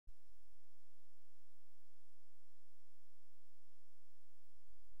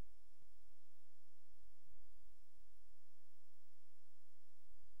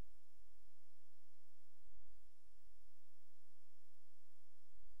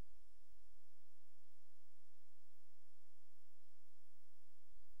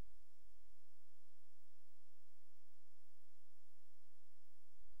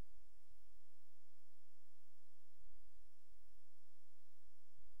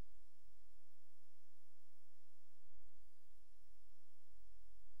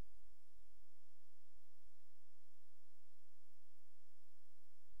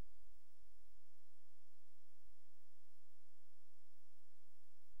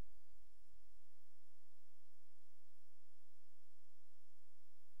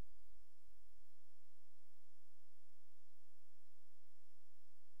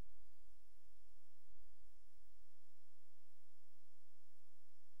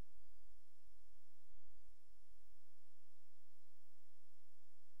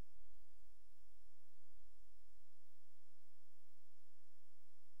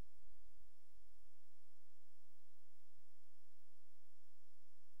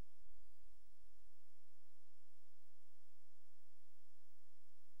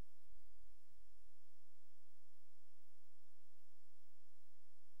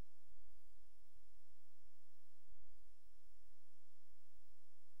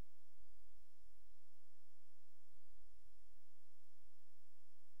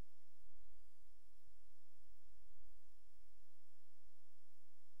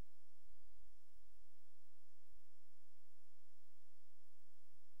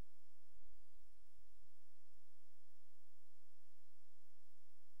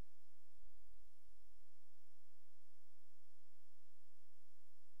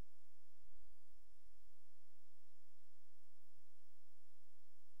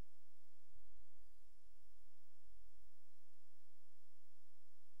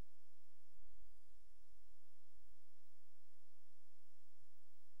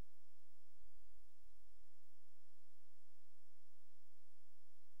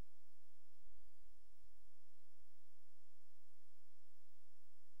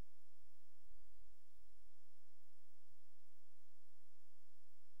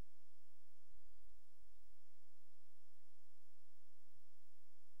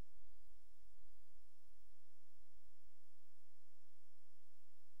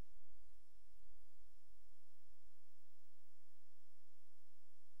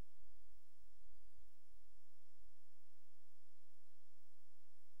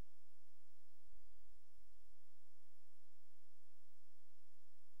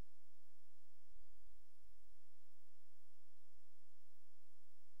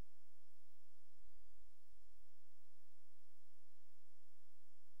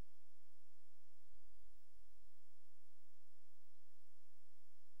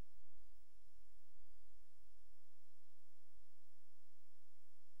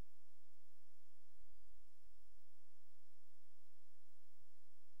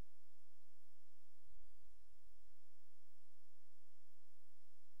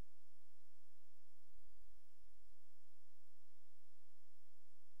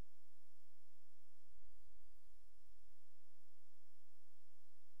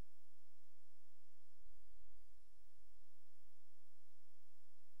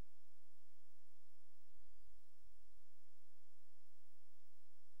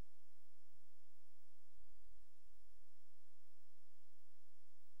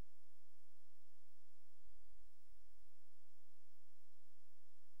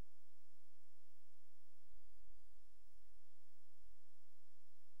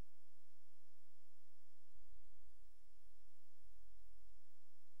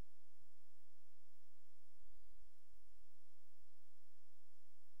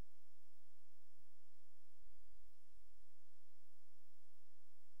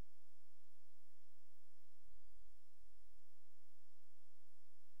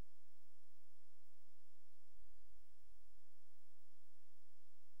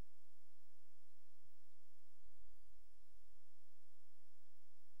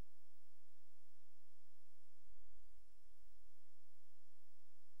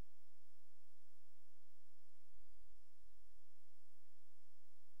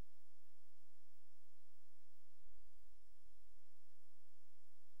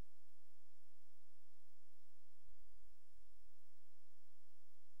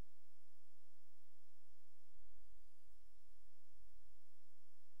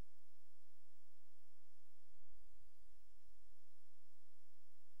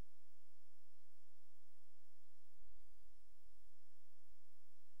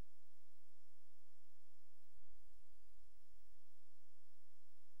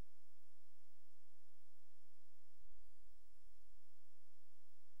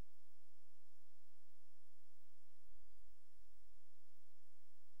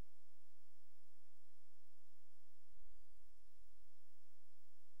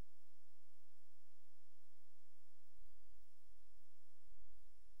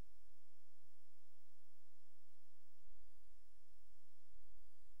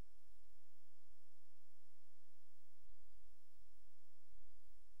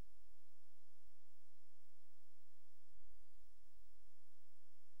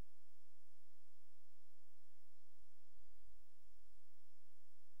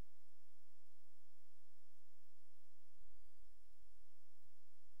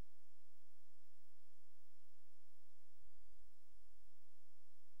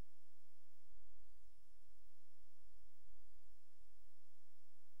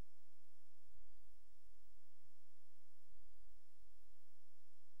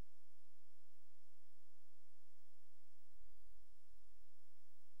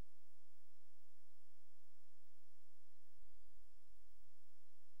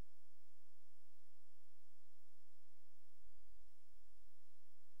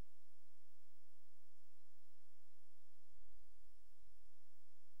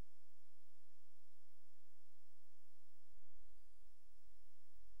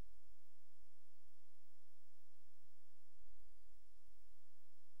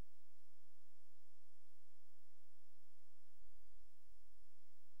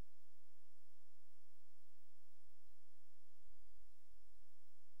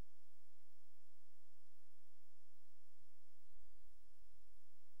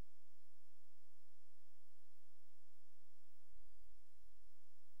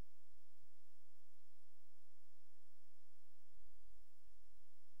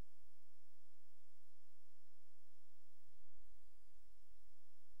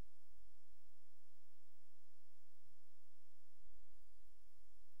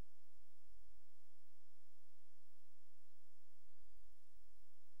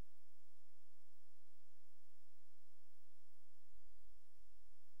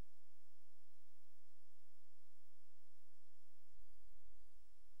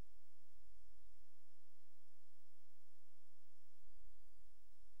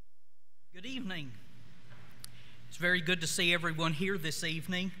Good evening. It's very good to see everyone here this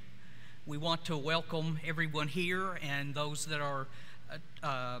evening. We want to welcome everyone here and those that are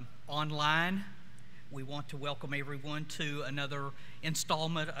online. We want to welcome everyone to another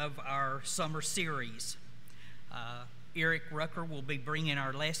installment of our summer series. Erick Rucker will be bringing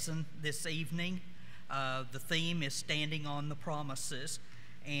our lesson this evening. The theme is Standing on the Promises,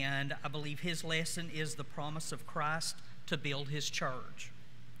 and I believe his lesson is the promise of Christ to build his church.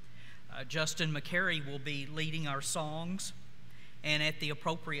 Justin McCary will be leading our songs, and at the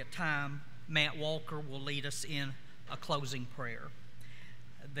appropriate time, Matt Walker will lead us in a closing prayer.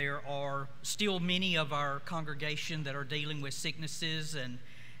 There are still many of our congregation that are dealing with sicknesses,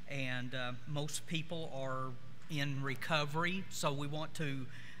 and most people are in recovery, so we want to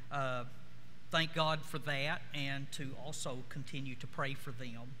thank God for that and to also continue to pray for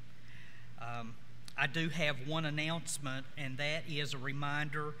them. I do have one announcement, and that is a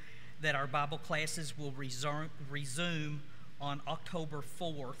reminder that our Bible classes will resume on October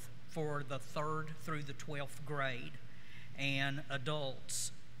 4th for the 3rd through the 12th grade, and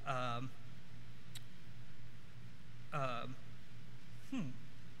adults.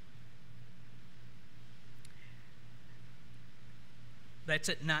 That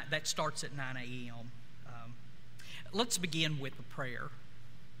starts at 9 a.m. Let's begin with a prayer.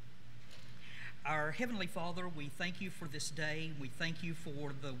 Our Heavenly Father, we thank you for this day. We thank you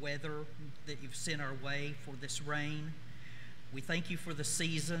for the weather that you've sent our way, for this rain. We thank you for the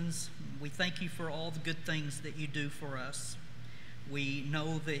seasons. We thank you for all the good things that you do for us. We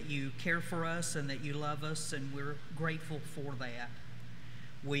know that you care for us and that you love us, and we're grateful for that.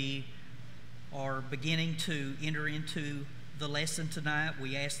 We are beginning to enter into the lesson tonight.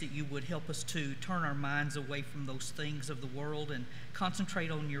 We ask that you would help us to turn our minds away from those things of the world and concentrate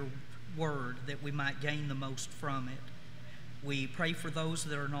on your word, that we might gain the most from it. We pray for those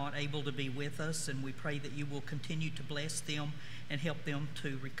that are not able to be with us, and we pray that you will continue to bless them and help them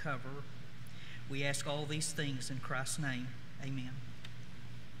to recover. We ask all these things in Christ's name. Amen.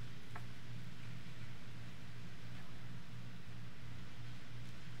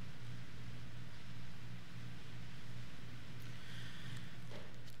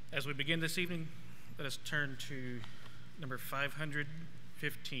 As we begin this evening, let us turn to number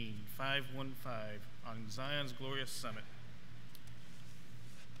 515, 515, on Zion's Glorious Summit.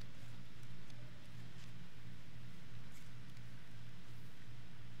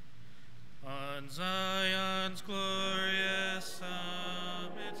 On Zion's glorious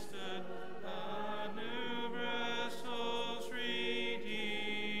summit stood the numerous souls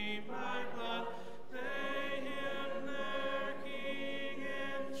redeemed by blood. They hymned their King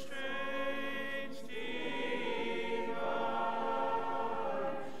in strains divine.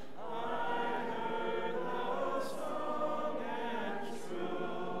 I heard the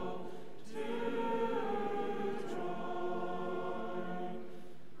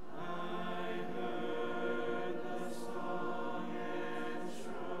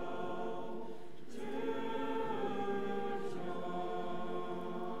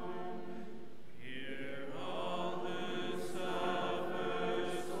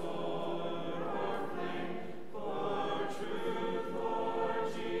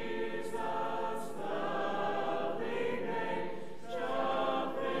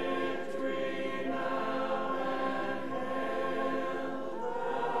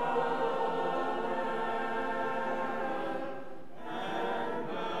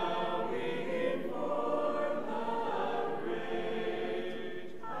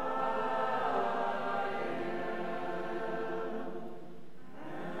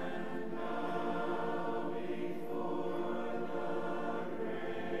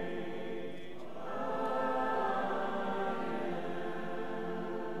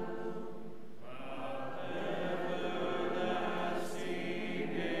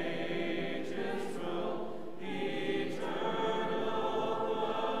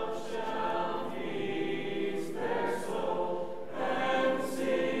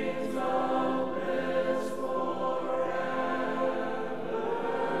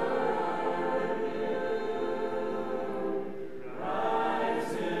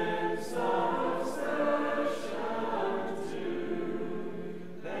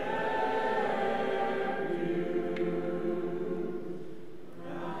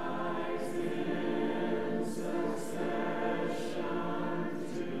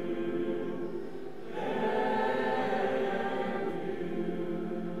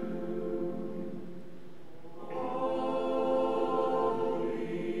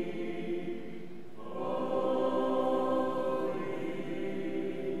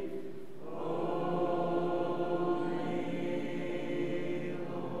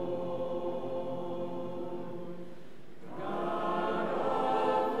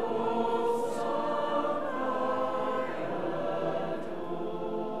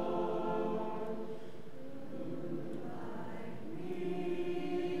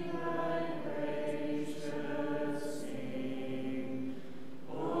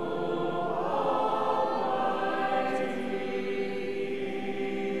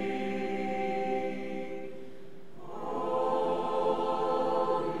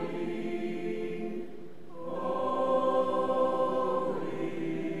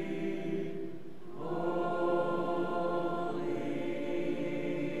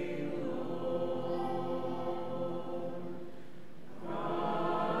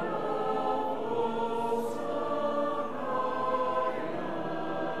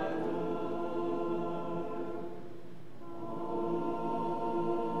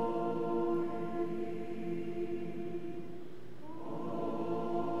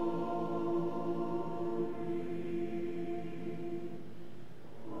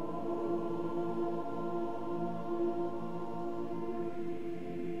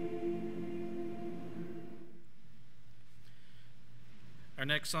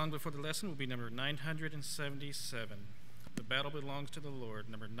next song before the lesson will be number 977. The Battle Belongs to the Lord,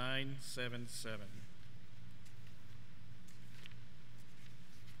 number 977.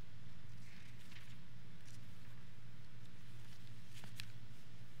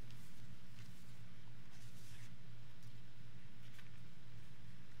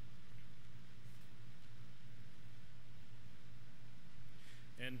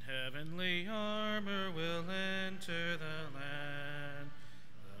 In heavenly armor we'll enter the land.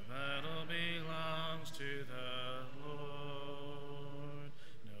 The battle belongs to the Lord.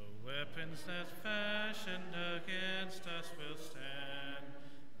 No weapons that's fashioned against us will stand.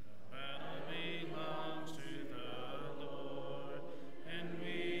 The battle belongs to the Lord. And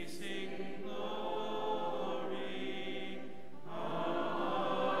we sing glory,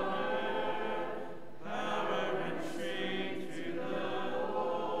 honor, power, and strength to the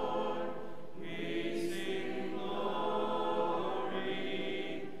Lord. We sing glory,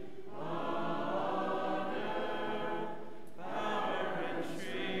 honor, power, and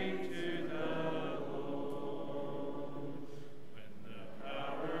strength to the Lord. When the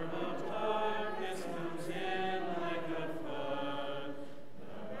power of darkness comes in like a flood,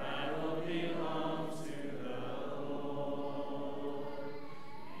 the battle belongs to the Lord.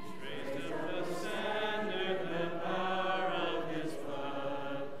 He's raised up a standard, the power of his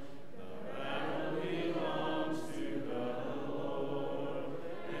blood. The battle belongs to the Lord.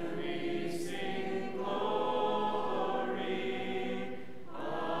 And we sing glory,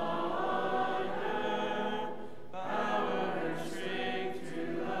 honor, power, and strength to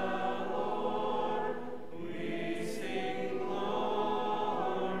the Lord. We sing glory,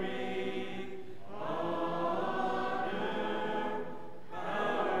 honor,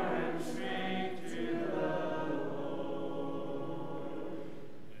 power, and strength to the Lord.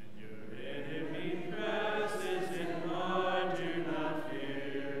 When your enemy presses in hard, do not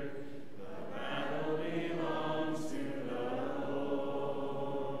fear. The battle belongs to the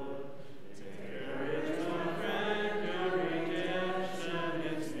Lord. Take courage, my friend, your redemption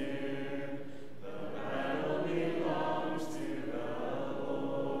is near. The battle belongs to the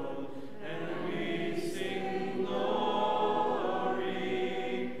Lord. And we sing glory,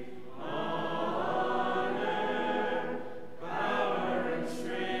 honor, power, and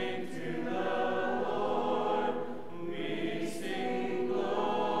strength to the Lord. We sing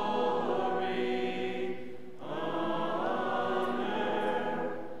glory, honor,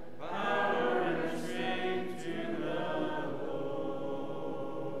 power, and strength to the Lord.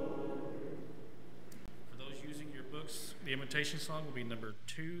 For those using your books, the invitation song will be number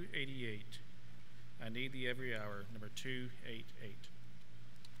 288. I Need Thee Every Hour, number 288.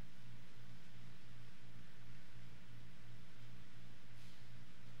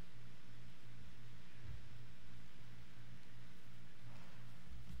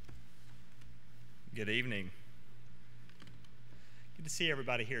 Good evening. Good to see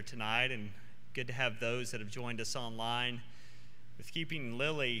everybody here tonight, and good to have those that have joined us online. With keeping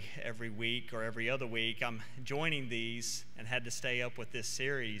Lily every week or every other week, I'm joining these and had to stay up with this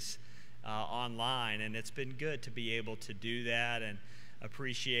series online, and it's been good to be able to do that, and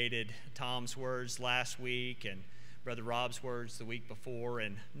appreciated Tom's words last week and Brother Rob's words the week before,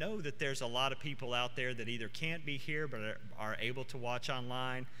 and know that there's a lot of people out there that either can't be here but are able to watch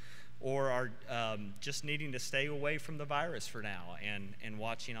online, or are just needing to stay away from the virus for now and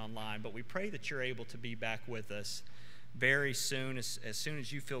watching online. But we pray that you're able to be back with us very soon, as soon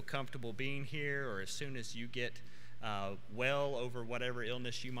as you feel comfortable being here, or as soon as you get well over whatever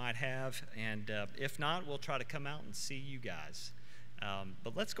illness you might have. And if not, we'll try to come out and see you guys.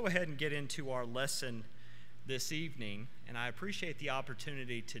 But let's go ahead and get into our lesson this evening, and I appreciate the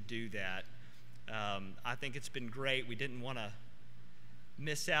opportunity to do that. I think it's been great. We didn't want to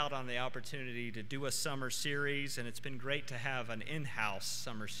miss out on the opportunity to do a summer series, and it's been great to have an in-house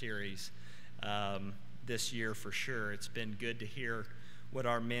summer series this year for sure. It's been good to hear what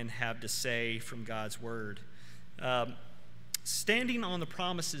our men have to say from God's Word. Standing on the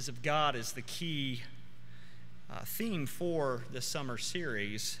promises of God is the key theme for the summer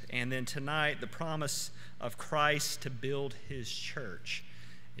series, and then tonight the promise of Christ to build His church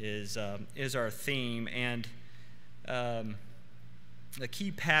is our theme, and the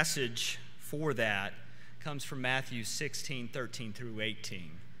key passage for that comes from Matthew 16:13 through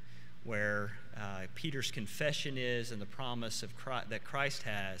 18, where Peter's confession is and the promise of Christ, that Christ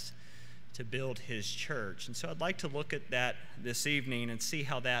has to build His church. And so I'd like to look at that this evening and see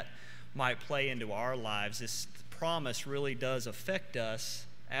how that might play into our lives. This promise really does affect us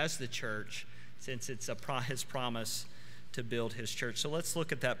as the church, since it's His promise to build His church. So let's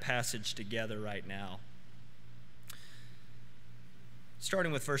look at that passage together right now.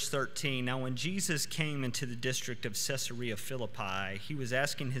 Starting with verse 13, now when Jesus came into the district of Caesarea Philippi, he was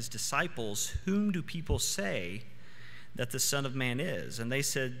asking his disciples, whom do people say that the Son of Man is? And they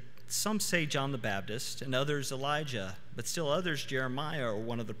said, some say John the Baptist, and others Elijah, but still others Jeremiah or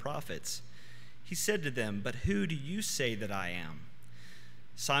one of the prophets. He said to them, but who do you say that I am?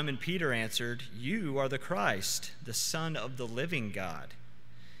 Simon Peter answered, you are the Christ, the Son of the living God.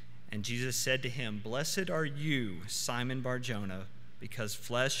 And Jesus said to him, blessed are you, Simon Bar-Jonah, because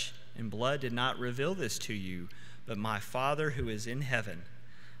flesh and blood did not reveal this to you, but my Father who is in heaven.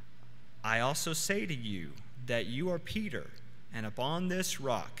 I also say to you that you are Peter, and upon this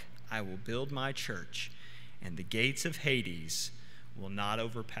rock I will build my church, and the gates of Hades will not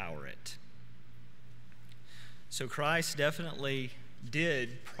overpower it. So Christ definitely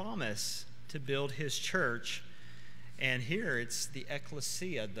did promise to build his church, and here it's the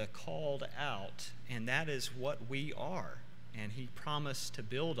ecclesia, the called out, and that is what we are. And he promised to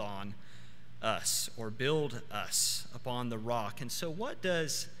build on us, or build us upon the rock. And so what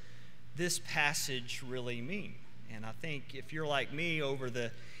does this passage really mean? And I think if you're like me, over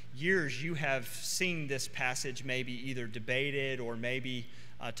the years you have seen this passage maybe either debated or maybe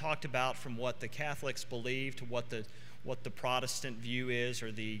talked about from what the Catholics believe to what the Protestant view is,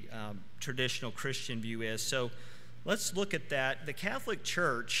 or the traditional Christian view is. So let's look at that. The Catholic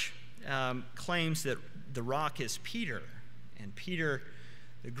Church claims that the rock is Peter. And Peter,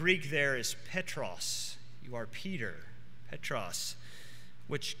 the Greek there is Petros. You are Peter, Petros,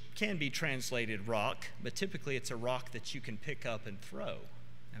 which can be translated rock, but typically it's a rock that you can pick up and throw,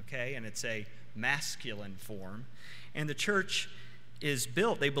 okay? And it's a masculine form. And the church is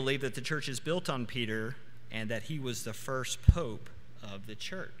built, they believe that the church is built on Peter and that he was the first pope of the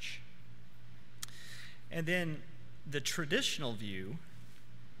church. And then the traditional view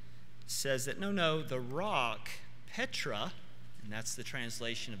says that no, the rock, Petra, and that's the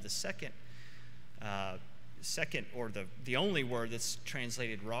translation of the second, or the only word that's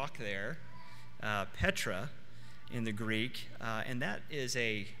translated rock there, Petra in the Greek, and that is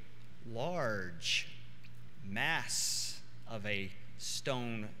a large mass of a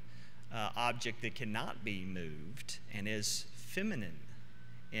stone object that cannot be moved and is feminine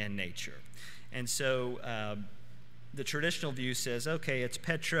in nature. And so the traditional view says, okay, it's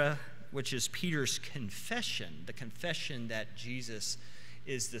Petra, which is Peter's confession, the confession that Jesus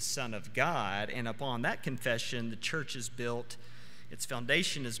is the Son of God. And upon that confession, the church is built, its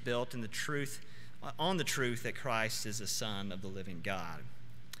foundation is built on the truth that Christ is the Son of the living God.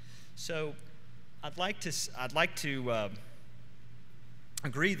 So I'd like to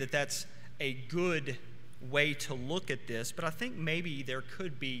agree that that's a good way to look at this, but I think maybe there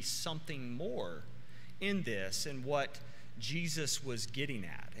could be something more in this and what Jesus was getting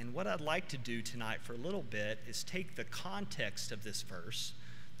at. And what I'd like to do tonight for a little bit is take the context of this verse,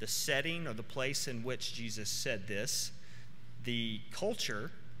 the setting or the place in which Jesus said this, the culture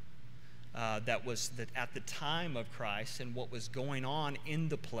that was at the time of Christ, and what was going on in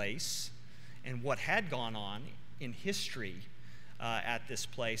the place, and what had gone on in history at this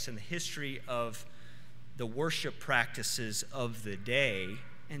place, and the history of the worship practices of the day,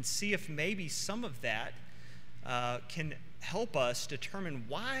 and see if maybe some of that can help us determine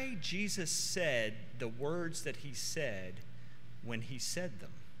why Jesus said the words that he said when he said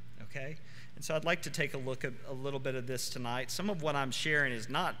them, okay? And so I'd like to take a look at a little bit of this tonight. Some of what I'm sharing is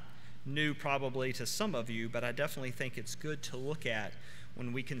not new probably to some of you, but I definitely think it's good to look at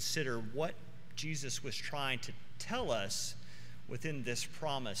when we consider what Jesus was trying to tell us within this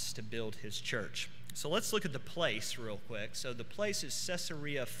promise to build his church. So let's look at the place real quick. So the place is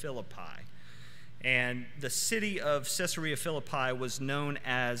Caesarea Philippi. And the city of Caesarea Philippi was known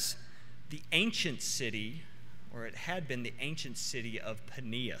as the ancient city, or it had been the ancient city of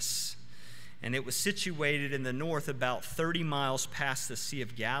Paneas. And it was situated in the north about 30 miles past the Sea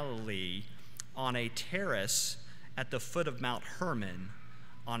of Galilee on a terrace at the foot of Mount Hermon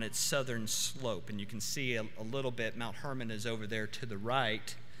on its southern slope. And you can see a little bit, Mount Hermon is over there to the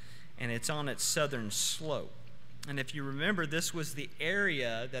right, and it's on its southern slope. And if you remember, this was the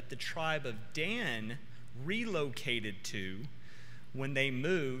area that the tribe of Dan relocated to when they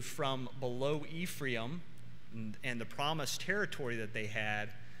moved from below Ephraim and the promised territory that they had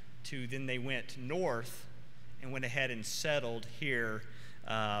to then they went north and went ahead and settled here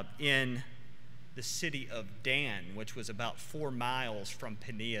in the city of Dan, which was about 4 miles from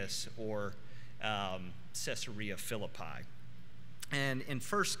Paneas or Caesarea Philippi. And in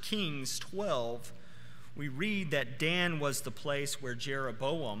 1 Kings 12, we read that Dan was the place where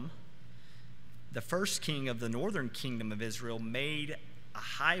Jeroboam, the first king of the northern kingdom of Israel, made a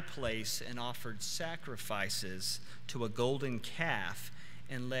high place and offered sacrifices to a golden calf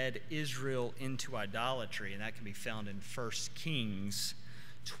and led Israel into idolatry. And that can be found in 1 Kings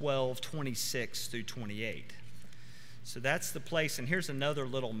 12:26 through 28. So that's the place. And here's another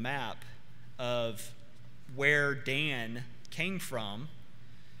little map of where Dan came from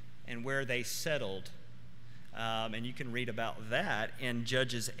and where they settled. And you can read about that in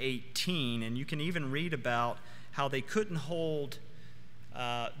Judges 18. And you can even read about how they couldn't hold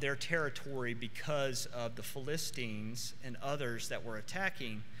their territory because of the Philistines and others that were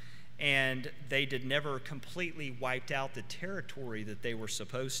attacking. And they did never completely wiped out the territory that they were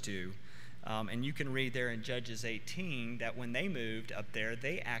supposed to. And you can read there in Judges 18 that when they moved up there,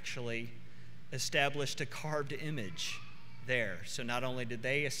 they actually established a carved image there. So not only did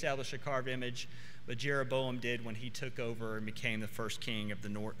they establish a carved image, but Jeroboam did when he took over and became the first king of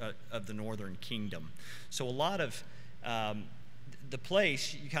the northern kingdom. So a lot of the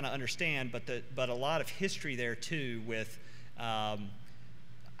place you kind of understand, but a lot of history there too with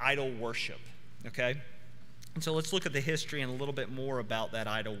idol worship. Okay, and so let's look at the history and a little bit more about that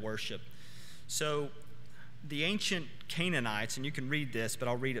idol worship. So the ancient Canaanites, and you can read this, but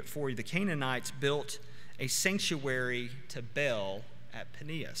I'll read it for you. The Canaanites built a sanctuary to Baal at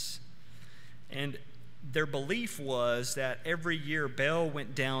Peneus. And their belief was that every year Baal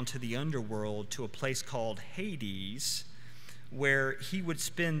went down to the underworld to a place called Hades, where he would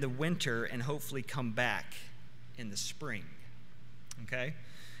spend the winter and hopefully come back in the spring. Okay?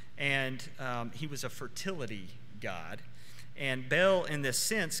 And he was a fertility god. And Baal, in this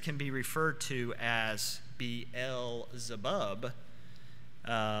sense, can be referred to as Beelzebub,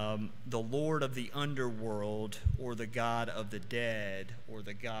 the Lord of the underworld, or the God of the dead, or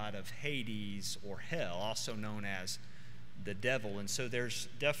the God of Hades or hell, also known as the devil. And so there's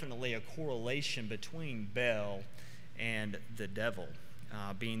definitely a correlation between Baal and the devil,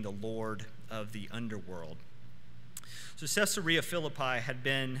 being the Lord of the underworld. So Caesarea Philippi had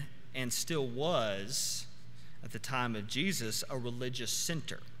been, and still was, at the time of Jesus, a religious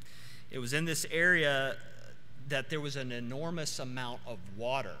center. It was in this area that there was an enormous amount of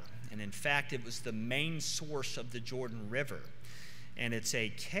water. And in fact, it was the main source of the Jordan River. And it's a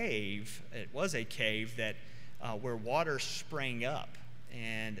cave, it was a cave that where water sprang up.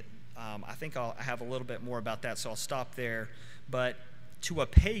 And I think I have a little bit more about that, so I'll stop there. But to a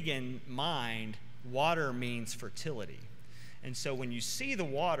pagan mind, water means fertility. And so when you see the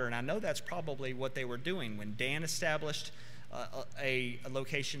water, and I know that's probably what they were doing when Dan established a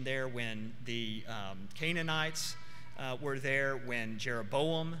location there, when the Canaanites were there, when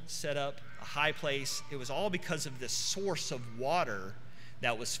Jeroboam set up a high place, it was all because of this source of water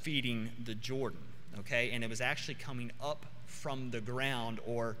that was feeding the Jordan, okay? And it was actually coming up from the ground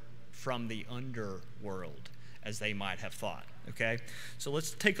or from the underworld, as they might have thought, okay? So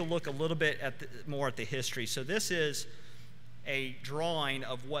let's take a look a little bit more at the history. So this is a drawing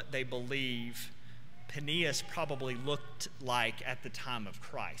of what they believe Peneus probably looked like at the time of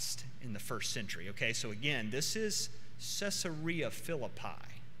Christ in the first century. Okay, so again, this is Caesarea Philippi.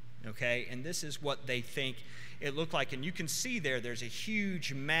 Okay, and this is what they think it looked like. And you can see there's a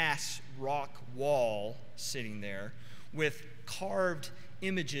huge mass rock wall sitting there with carved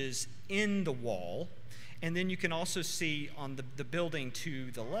images in the wall. And then you can also see on the building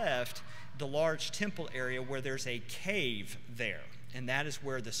to the left, the large temple area where there's a cave there. And that is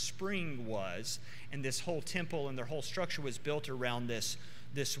where the spring was. And this whole temple and their whole structure was built around this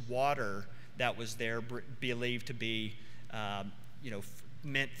water that was there, believed to be,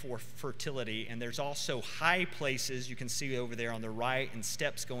 meant for fertility. And there's also high places you can see over there on the right, and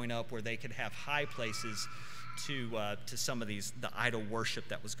steps going up where they could have high places to some of the idol worship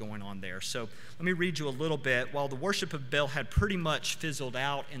that was going on there. So let me read you a little bit. While the worship of Baal had pretty much fizzled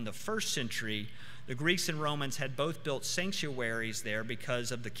out in the first century, the Greeks and Romans had both built sanctuaries there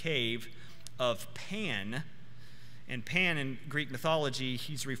because of the cave of Pan. And Pan in Greek mythology,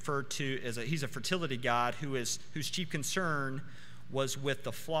 he's referred to as he's a fertility god whose chief concern was with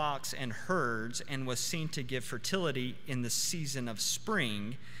the flocks and herds and was seen to give fertility in the season of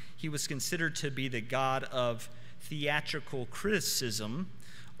spring. He was considered to be the god of theatrical criticism.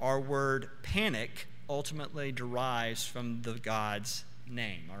 Our word panic ultimately derives from the god's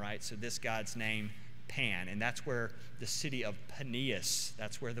name, all right? So this god's name, Pan, and that's where the city of Peneus,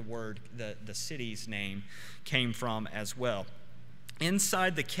 that's where the city's name came from as well.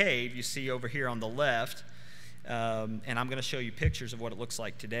 Inside the cave, you see over here on the left, and I'm going to show you pictures of what it looks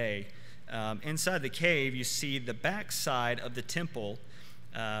like today. Inside the cave, you see the backside of the temple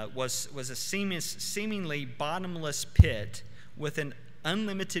was a seemingly bottomless pit with an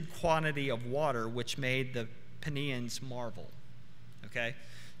unlimited quantity of water, which made the Peneans marvel. okay?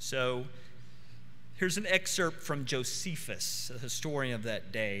 So here's an excerpt from Josephus, a historian of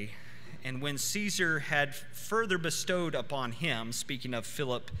that day. And when Caesar had further bestowed upon him, speaking of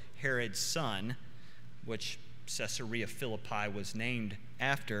Philip, Herod's son, which Caesarea Philippi was named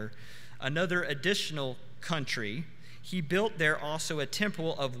after, another additional country, he built there also a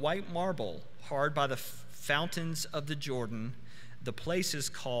temple of white marble hard by the fountains of the Jordan. The place is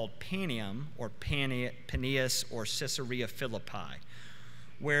called Panium, or Paneas, or Caesarea Philippi,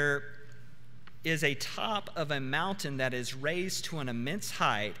 where is a top of a mountain that is raised to an immense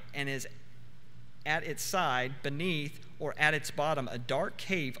height, and is at its side, beneath, or at its bottom, a dark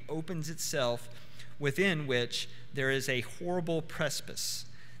cave opens itself, within which there is a horrible precipice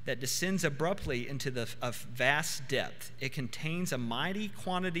that descends abruptly into a vast depth. It contains a mighty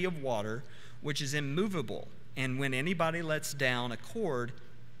quantity of water, which is immovable, and when anybody lets down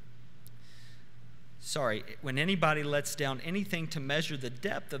anything to measure the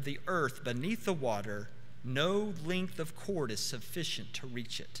depth of the earth beneath the water, no length of cord is sufficient to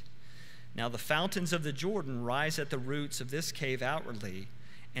reach it. Now the fountains of the Jordan rise at the roots of this cave outwardly,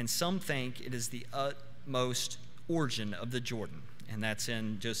 and some think it is the utmost origin of the Jordan. And that's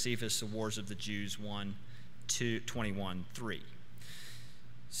in Josephus, The Wars of the Jews 1:21-3.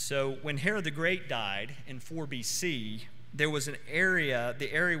 So when Herod the Great died in 4 BC, there was the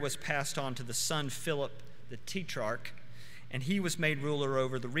area was passed on to the son Philip the Tetrarch, and he was made ruler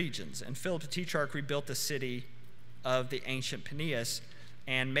over the regions. And Philip the Tetrarch rebuilt the city of the ancient Paneas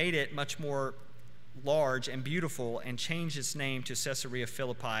and made it much more large and beautiful, and changed its name to Caesarea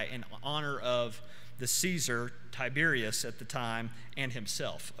Philippi in honor of the Caesar Tiberius at the time, and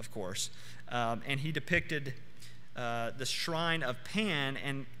himself, of course. And he depicted the shrine of Pan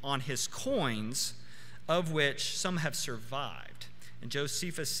and on his coins, of which some have survived. And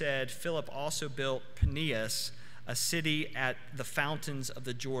Josephus said, Philip also built Paneas, a city at the fountains of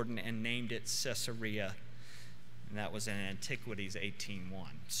the Jordan, and named it Caesarea. And that was in Antiquities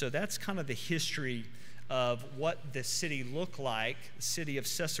 18:1. So that's kind of the history of what the city looked like, the city of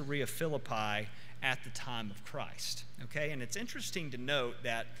Caesarea Philippi at the time of Christ. Okay, and it's interesting to note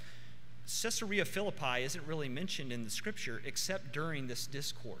that Caesarea Philippi isn't really mentioned in the scripture except during this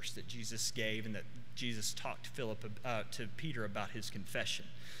discourse that Jesus gave, and that Jesus talked to Peter about his confession.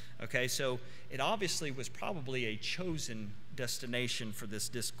 Okay, so it obviously was probably a chosen destination for this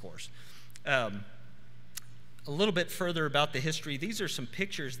discourse. A little bit further about the history, these are some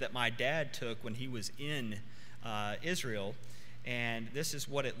pictures that my dad took when he was in Israel, and this is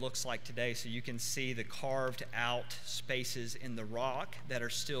what it looks like today. So you can see the carved out spaces in the rock that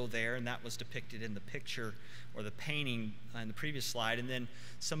are still there, and that was depicted in the picture or the painting in the previous slide. And then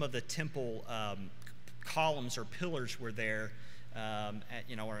some of the temple columns or pillars were there, and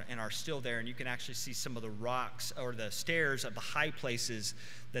are still there, and you can actually see some of the rocks or the stairs of the high places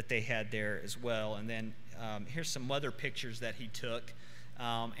that they had there as well. And then here's some other pictures that he took,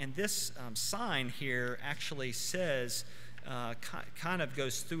 and this sign here actually says, kind of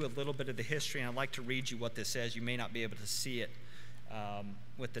goes through a little bit of the history, and I'd like to read you what this says. You may not be able to see it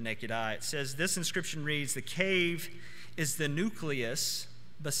with the naked eye. It says, this inscription reads, "The cave is the nucleus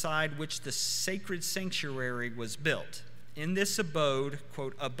beside which the sacred sanctuary was built. In this abode,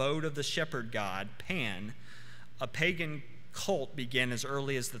 quote, abode of the shepherd god, Pan, a pagan cult began as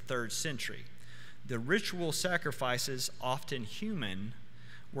early as the 3rd century. The ritual sacrifices, often human,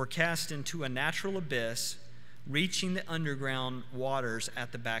 were cast into a natural abyss, reaching the underground waters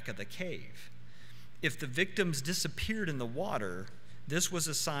at the back of the cave. If the victims disappeared in the water, this was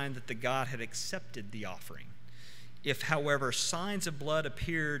a sign that the god had accepted the offering. If, however, signs of blood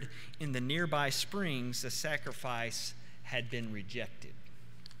appeared in the nearby springs, the sacrifice had been rejected."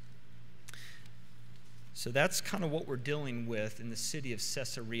 So that's kind of what we're dealing with in the city of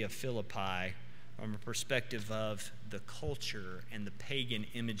Caesarea Philippi from a perspective of the culture and the pagan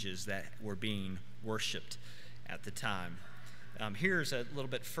images that were being worshipped at the time. Here's a little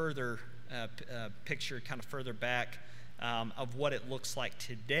bit further picture, kind of further back, of what it looks like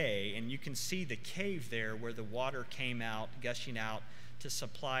today. And you can see the cave there where the water came out, gushing out to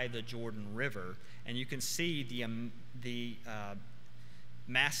supply the Jordan River. And you can see the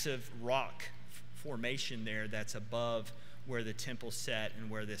massive rock formation there that's above where the temple sat and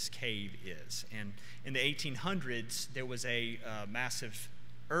where this cave is. And in the 1800s, there was a massive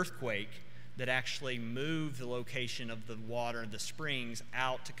earthquake that actually moved the location of the water, the springs,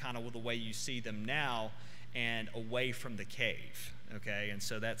 out to kind of the way you see them now and away from the cave, okay? And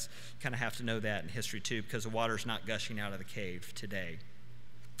so that's, kind of have to know that in history too, because the water's not gushing out of the cave today.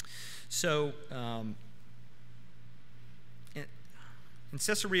 So in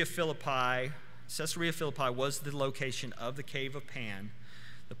Caesarea Philippi, Caesarea Philippi was the location of the cave of Pan,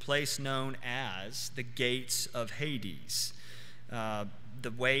 the place known as the gates of Hades,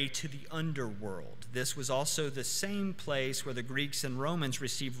 the way to the underworld. This was also the same place where the Greeks and Romans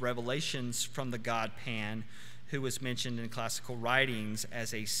received revelations from the god Pan, who was mentioned in classical writings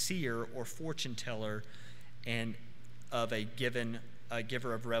as a seer or fortune teller and of a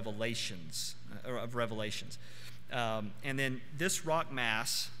giver of revelations. And then this rock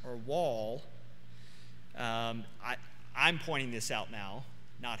mass or wall, I'm pointing this out now,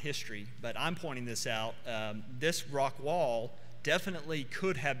 not history, but I'm pointing this out. This rock wall definitely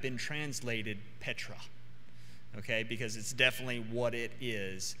could have been translated Petra, okay, because it's definitely what it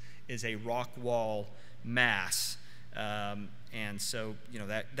is a rock wall mass. And so,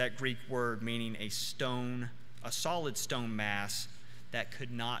 that Greek word meaning a solid stone mass that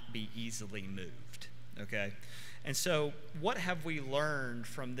could not be easily moved, okay? And so what have we learned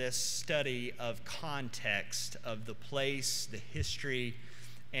from this study of context of the place, the history,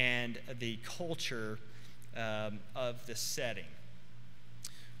 and the culture of the setting?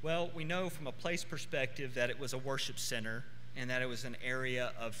 Well, we know from a place perspective that it was a worship center and that it was an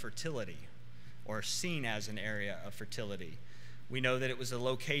area of fertility, or seen as an area of fertility. We know that it was a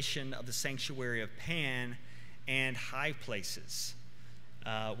location of the sanctuary of Pan and high places.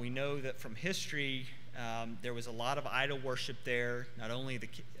 We know that from history, there was a lot of idol worship there, not only the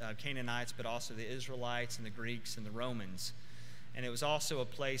Canaanites, but also the Israelites and the Greeks and the Romans. And it was also a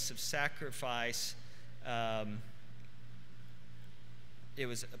place of sacrifice. It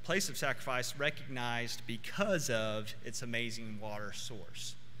was a place of sacrifice recognized because of its amazing water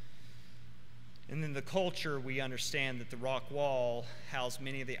source. And in the culture, we understand that the rock wall housed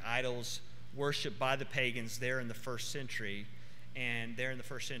many of the idols worshipped by the pagans there in the first century. And there in the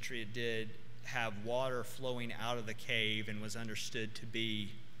first century, it did have water flowing out of the cave and was understood to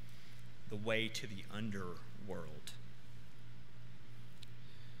be the way to the underworld.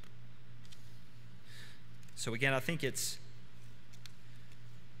 So again, I think it's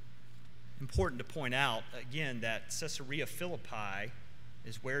important to point out, again, that Caesarea Philippi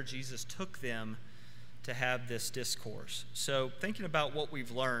is where Jesus took them to have this discourse. So thinking about what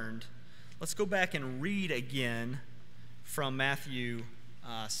we've learned, let's go back and read again from Matthew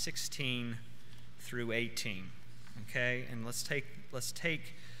 16 through 18, okay? And let's take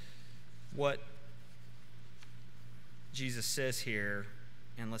what Jesus says here,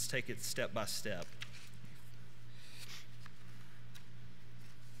 and let's take it step by step.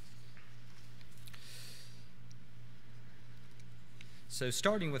 So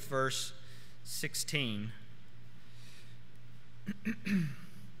starting with verse 16,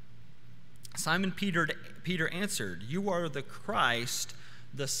 Simon Peter answered, "You are the Christ,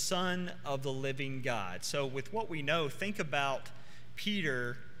 the Son of the living God." So with what we know, think about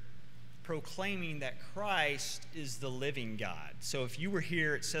Peter proclaiming that Christ is the living God. So if you were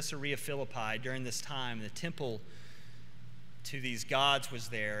here at Caesarea Philippi during this time, the temple to these gods was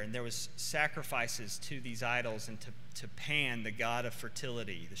there, and there was sacrifices to these idols and to Pan, the god of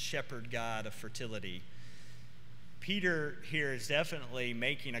fertility, the shepherd god of fertility. Peter here is definitely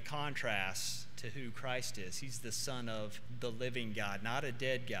making a contrast to who Christ is. He's the Son of the living God, not a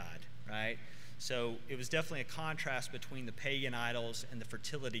dead God, right? So it was definitely a contrast between the pagan idols and the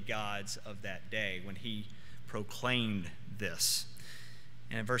fertility gods of that day when he proclaimed this.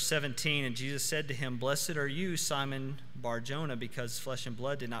 And in verse 17, and Jesus said to him, "Blessed are you, Simon Bar-Jonah, because flesh and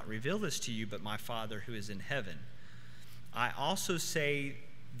blood did not reveal this to you, but my Father who is in heaven. I also say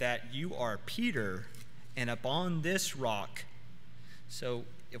that you are Peter, and upon this rock." So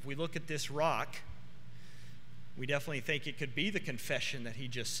if we look at this rock, we definitely think it could be the confession that he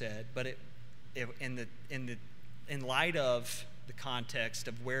just said, but in light of the context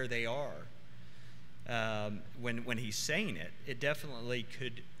of where they are, when he's saying it, it definitely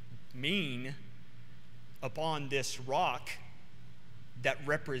could mean upon this rock that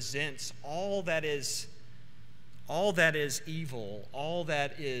represents all that is evil, all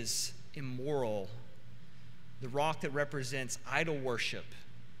that is immoral, the rock that represents idol worship,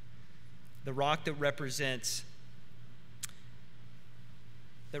 the rock that represents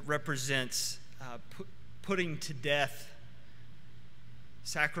putting to death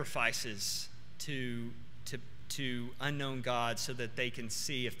sacrifices to unknown gods, so that they can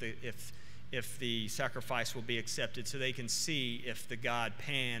see if the sacrifice will be accepted, so they can see if the god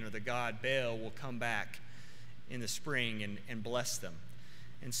Pan or the god Baal will come back in the spring and bless them.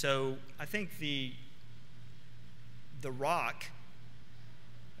 And so I think the rock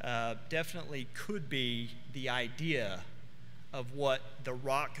definitely could be the idea of what the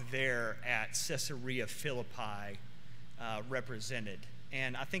rock there at Caesarea Philippi represented.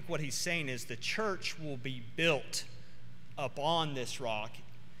 And I think what he's saying is the church will be built upon this rock.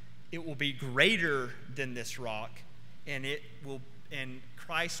 It will be greater than this rock, and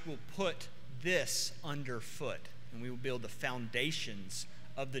Christ will put this underfoot, and we will build the foundations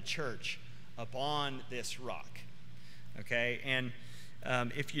of the church upon this rock. Okay? And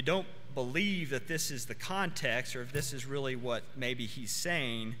if you don't believe that this is the context, or if this is really what maybe he's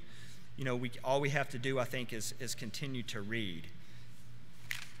saying, all we have to do, I think, is continue to read.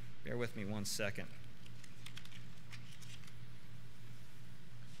 Bear with me one second.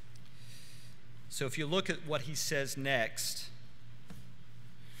 So if you look at what he says next,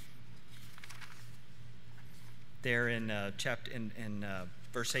 there in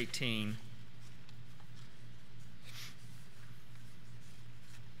verse 18,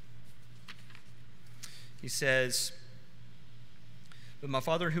 he says, "But my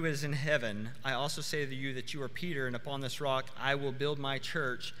Father who is in heaven, I also say to you that you are Peter, and upon this rock I will build my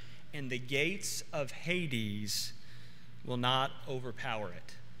church, and the gates of Hades will not overpower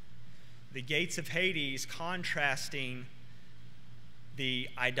it." The gates of Hades contrasting the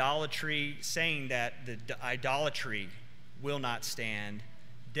idolatry, saying that the idolatry will not stand.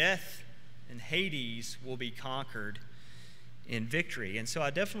 Death and Hades will be conquered in victory. And so I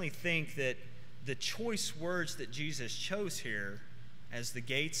definitely think that the choice words that Jesus chose here, as the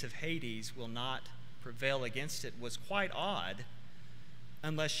gates of Hades will not prevail against it, was quite odd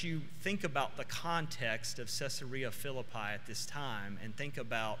unless you think about the context of Caesarea Philippi at this time, and think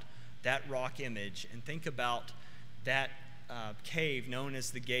about that rock image, and think about that cave known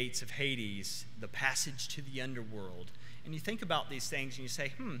as the gates of Hades, the passage to the underworld. And you think about these things and you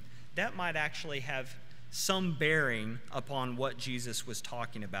say, that might actually have some bearing upon what Jesus was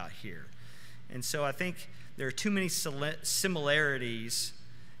talking about here. And so I think there are too many similarities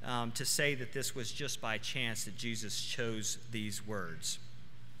to say that this was just by chance that Jesus chose these words.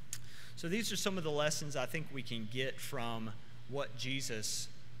 So these are some of the lessons I think we can get from what Jesus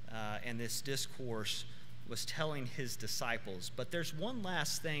and this discourse was telling his disciples. But there's one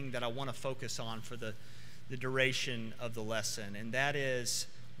last thing that I want to focus on for the duration of the lesson, and that is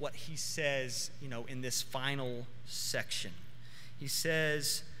what he says, in this final section. He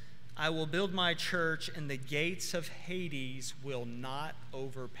says, "I will build my church, and the gates of Hades will not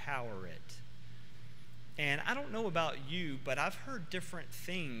overpower it." And I don't know about you, but I've heard different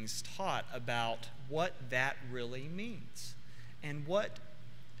things taught about what that really means, and what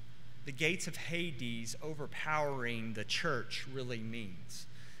the gates of Hades overpowering the church really means.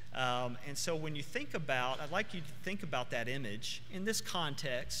 And so when you think about, I'd like you to think about that image in this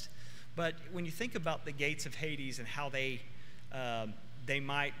context, but when you think about the gates of Hades and how they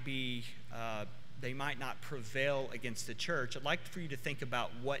might not prevail against the church, I'd like for you to think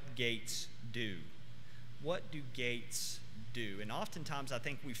about what gates do. What do gates do? And oftentimes I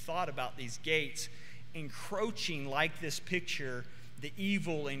think we've thought about these gates encroaching, like this picture, the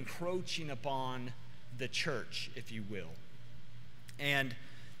evil encroaching upon the church, if you will. And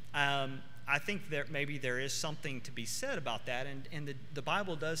I think that maybe there is something to be said about that. And the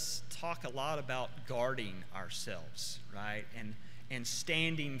Bible does talk a lot about guarding ourselves, right? And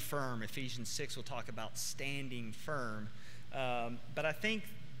standing firm. Ephesians 6 will talk about standing firm. But I think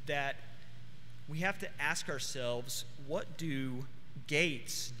that we have to ask ourselves, what do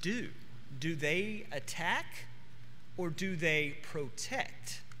gates do? Do they attack, or do they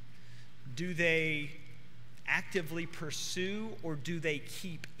protect? Do they actively pursue, or do they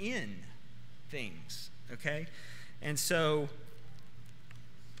keep in things? Okay? And so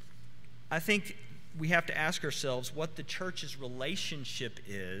I think we have to ask ourselves what the church's relationship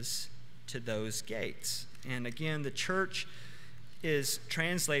is to those gates. And again, the church is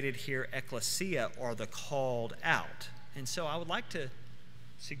translated here ecclesia, or the called out. And so I would like to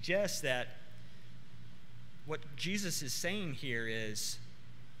suggest that what Jesus is saying here is,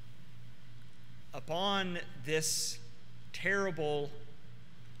 upon this terrible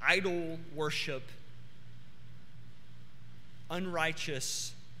idol worship,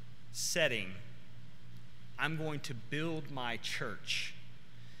 unrighteous setting, I'm going to build my church,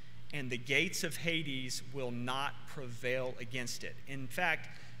 and the gates of Hades will not prevail against it. In fact,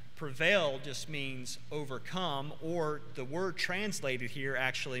 prevail just means overcome, or the word translated here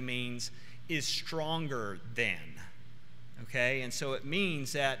actually means is stronger than. Okay? And so it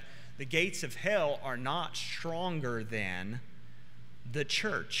means that the gates of hell are not stronger than the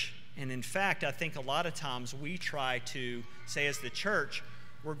church. And in fact, I think a lot of times we try to say, as the church,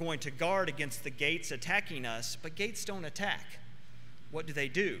 we're going to guard against the gates attacking us, but gates don't attack. What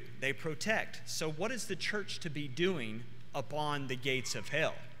do? They protect. So what is the church to be doing upon the gates of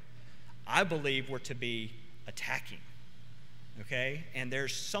hell? I believe we're to be attacking. okay? And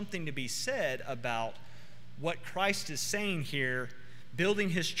there's something to be said about what Christ is saying here, building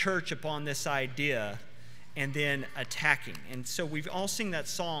his church upon this idea and then attacking. And so we've all sing that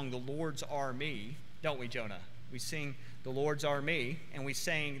song, The Lord's Are Me, don't we, Jonah? We sing The Lord's Are Me, and we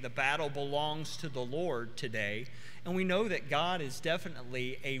sang The Battle Belongs to the Lord today. And we know that God is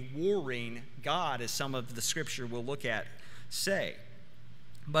definitely a warring God, as some of the scripture we'll look at say.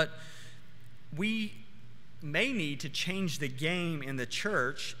 But we may need to change the game in the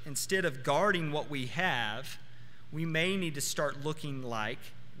church. Instead of guarding what we have, we may need to start looking like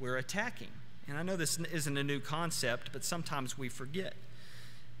we're attacking. And I know this isn't a new concept, but sometimes we forget.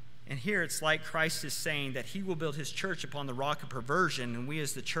 And here it's like Christ is saying that he will build his church upon the rock of perversion, and we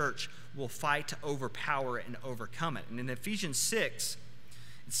as the church will fight to overpower it and overcome it. And in Ephesians 6,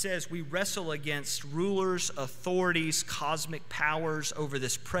 it says, we wrestle against rulers, authorities, cosmic powers over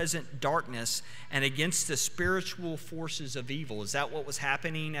this present darkness and against the spiritual forces of evil. Is that what was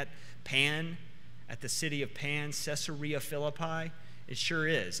happening at Pan, at the city of Pan, Caesarea Philippi? It sure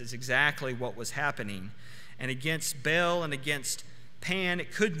is. It's exactly what was happening. And against Baal and against Pan,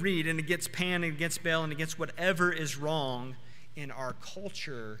 it could read, and against Pan and against Baal and against whatever is wrong in our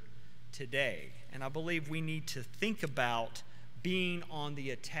culture today. And I believe we need to think about being on the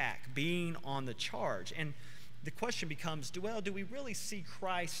attack, being on the charge. And the question becomes, do we really see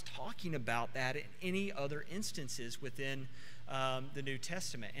Christ talking about that in any other instances within the New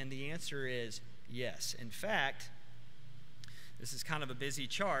Testament? And the answer is yes. In fact, this is kind of a busy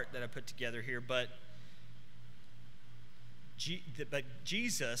chart that I put together here, but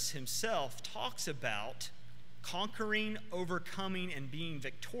Jesus himself talks about conquering, overcoming, and being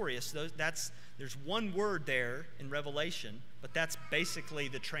victorious. There's one word there in Revelation, but that's basically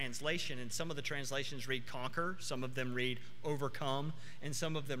the translation. And some of the translations read conquer, some of them read overcome, and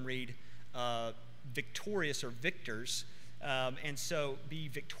some of them read victorious or victors. And so be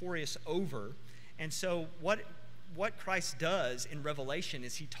victorious over. And so what Christ does in Revelation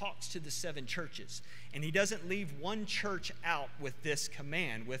is he talks to the 7 churches, and he doesn't leave one church out with this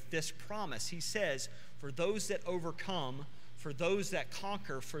command, with this promise. He says, for those that overcome, for those that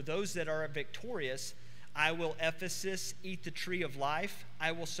conquer, for those that are victorious, I will, Ephesus, eat the tree of life.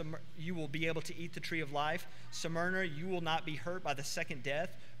 You will be able to eat the tree of life. Smyrna, you will not be hurt by the second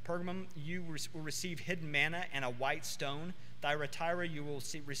death. Pergamum, you will receive hidden manna and a white stone. Thyatira, you will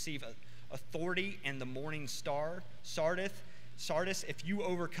receive authority and the morning star. Sardis, if you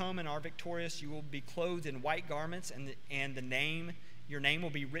overcome and are victorious, you will be clothed in white garments, and your name will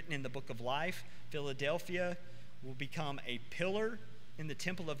be written in the book of life. Philadelphia will become a pillar in the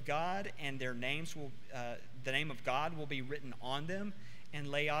temple of God, and the name of God will be written on them.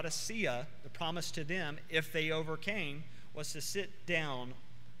 And Laodicea, the promise to them, if they overcame, was to sit down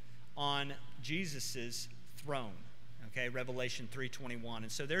on Jesus' throne. Okay, Revelation 3:21.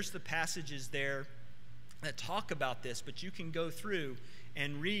 And so there's the passages there that talk about this, but you can go through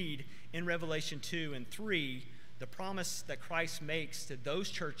and read in Revelation 2 and 3 the promise that Christ makes to those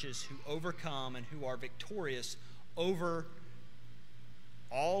churches who overcome and who are victorious over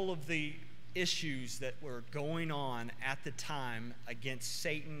all of the issues that were going on at the time against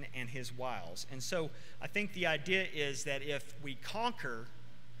Satan and his wiles. And so I think the idea is that if we conquer,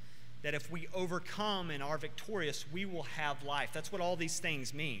 that if we overcome and are victorious, we will have life. That's what all these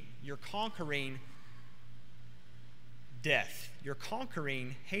things mean. You're conquering death. You're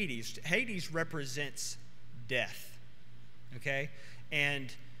conquering Hades. Hades represents death, okay?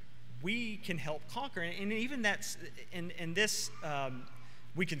 And we can help conquer. And even that's, in this,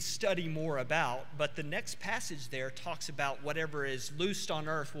 we can study more about, but the next passage there talks about whatever is loosed on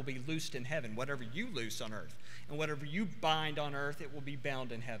earth will be loosed in heaven. Whatever you loose on earth, and whatever you bind on earth, it will be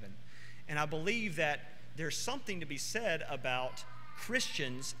bound in heaven. And I believe that there's something to be said about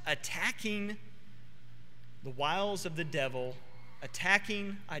Christians attacking the wiles of the devil,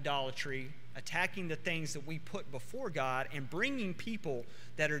 attacking idolatry, attacking the things that we put before God, and bringing people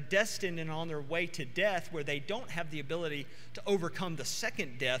that are destined and on their way to death, where they don't have the ability to overcome the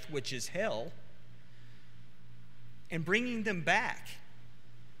second death, which is hell, and bringing them back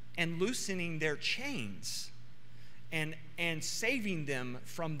and loosening their chains and saving them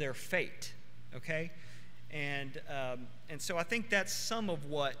from their fate, okay? And so I think that's some of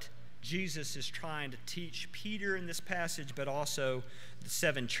what Jesus is trying to teach Peter in this passage, but also the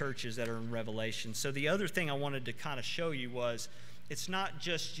 7 churches that are in Revelation. So the other thing I wanted to kind of show you was, it's not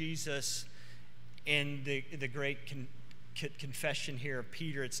just Jesus in the great confession here of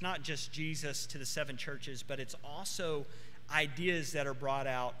Peter. It's not just Jesus to the 7 churches, but it's also ideas that are brought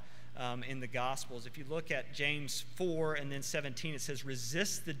out in the Gospels. If you look at James 4 and then 17, it says,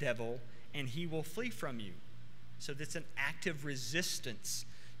 resist the devil and he will flee from you. So that's an active resistance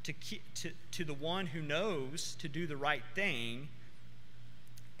to the one who knows to do the right thing.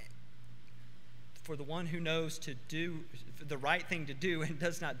 For the one who knows to do the right thing to do and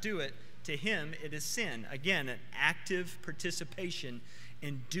does not do it, to him it is sin. Again, an active participation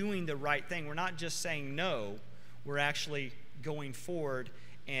in doing the right thing. We're not just saying no, we're actually going forward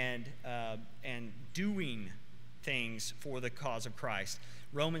and doing things for the cause of Christ.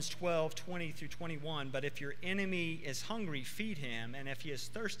 Romans 12:20 through 21, but if your enemy is hungry, feed him, and if he is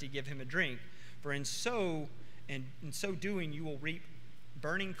thirsty, give him a drink. For in so doing you will reap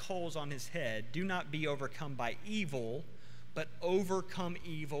burning coals on his head. Do not be overcome by evil, but overcome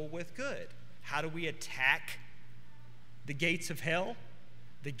evil with good. How do we attack the gates of hell,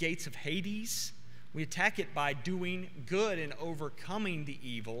 the gates of Hades? We attack it by doing good and overcoming the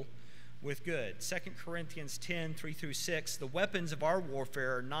evil with good. 2 Corinthians 10:3 through 6, the weapons of our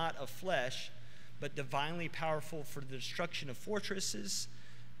warfare are not of flesh, but divinely powerful for the destruction of fortresses.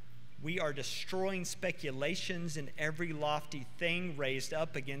 We are destroying speculations and every lofty thing raised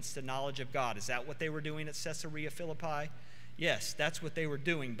up against the knowledge of God. Is that what they were doing at Caesarea Philippi? Yes, that's what they were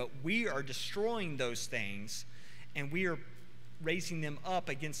doing. But we are destroying those things, and we are raising them up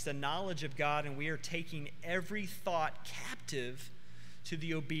against the knowledge of God, and we are taking every thought captive to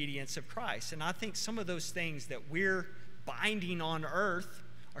the obedience of Christ. And I think some of those things that we're binding on earth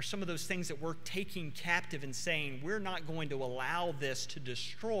are some of those things that we're taking captive and saying, we're not going to allow this to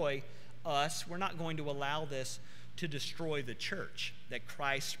destroy us. We're not going to allow this to destroy the church that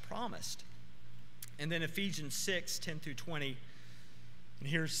Christ promised. And then Ephesians 6:10 through 20, and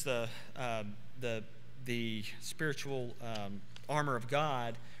here's the spiritual armor of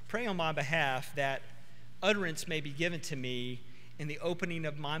God. Pray on my behalf that utterance may be given to me in the opening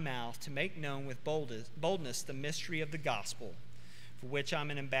of my mouth to make known with boldness the mystery of the gospel, for which I'm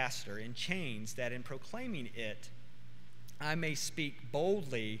an ambassador in chains, that in proclaiming it I may speak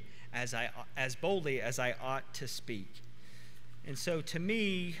boldly as boldly as I ought to speak. And so to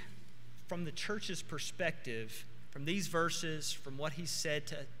me, from the church's perspective, from these verses, from what he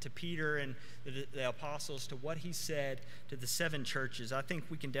said to Peter and the apostles, to what he said to the 7 churches, I think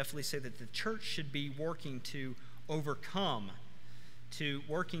we can definitely say that the church should be working to overcome,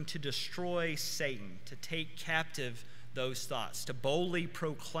 working to destroy Satan, to take captive those thoughts, to boldly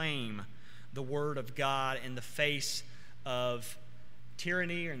proclaim the word of God in the face of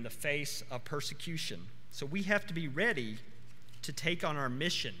tyranny or in the face of persecution. So we have to be ready to take on our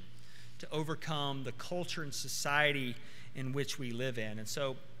mission to overcome the culture and society in which we live in. And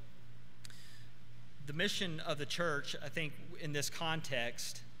so the mission of the church, I think in this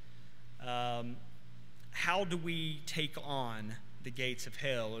context, how do we take on the gates of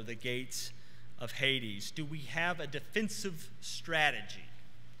hell or the gates of Hades? Do we have a defensive strategy?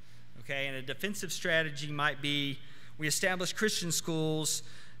 Okay, and a defensive strategy might be we establish Christian schools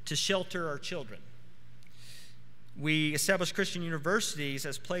to shelter our children. We establish Christian universities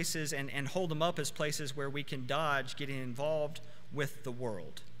as places and hold them up as places where we can dodge getting involved with the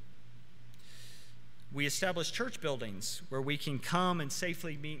world. We establish church buildings where we can come and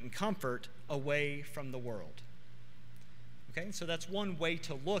safely meet in comfort away from the world. Okay, so that's one way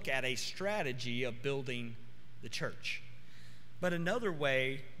to look at a strategy of building the church. But another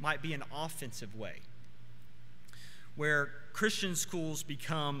way might be an offensive way, where Christian schools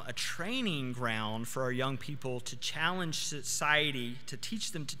become a training ground for our young people to challenge society, to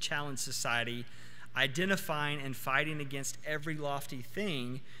teach them to challenge society, identifying and fighting against every lofty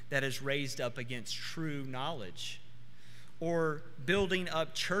thing that is raised up against true knowledge. Or building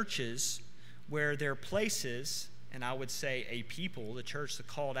up churches where there are places, and I would say a people, the church that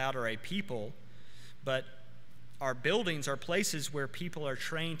called out are a people, but our buildings are places where people are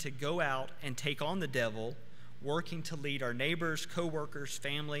trained to go out and take on the devil, working to lead our neighbors, co-workers,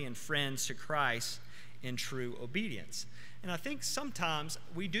 family, and friends to Christ in true obedience. And I think sometimes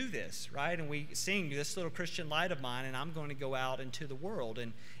we do this, right? And we sing this little Christian light of mine, and I'm going to go out into the world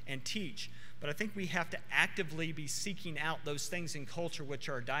and teach. But I think we have to actively be seeking out those things in culture which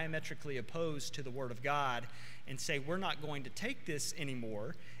are diametrically opposed to the Word of God and say, we're not going to take this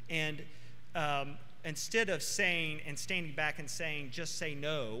anymore. And instead of saying and standing back and saying, just say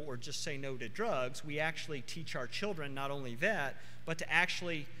no, or just say no to drugs, we actually teach our children not only that, but to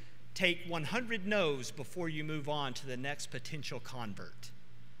actually take 100 no's before you move on to the next potential convert,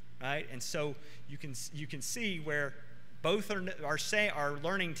 right? And so you can see where both are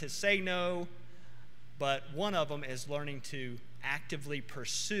learning to say no, but one of them is learning to actively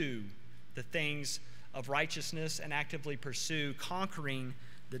pursue the things of righteousness and actively pursue conquering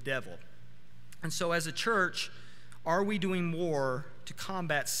the devil. And so as a church, are we doing more to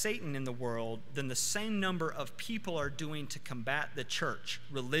combat Satan in the world than the same number of people are doing to combat the church,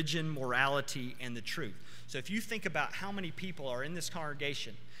 religion, morality, and the truth. So if you think about how many people are in this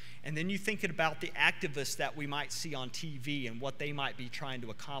congregation, and then you think about the activists that we might see on TV and what they might be trying to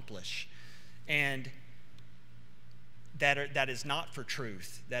accomplish, and that is not for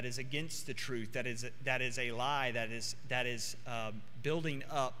truth, that is against the truth, that is a lie, that is building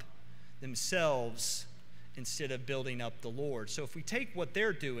up themselves instead of building up the Lord. So if we take what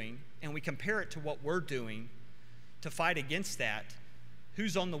they're doing and we compare it to what we're doing to fight against that,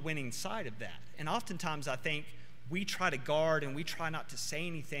 who's on the winning side of that? And oftentimes I think we try to guard and we try not to say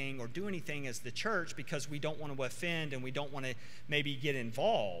anything or do anything as the church because we don't want to offend and we don't want to maybe get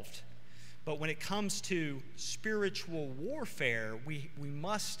involved. But when it comes to spiritual warfare, we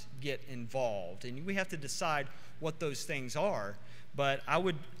must get involved, and we have to decide what those things are. But I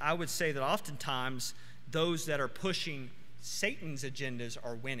would say that oftentimes those that are pushing Satan's agendas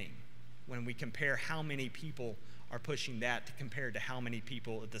are winning when we compare how many people are pushing that compared to how many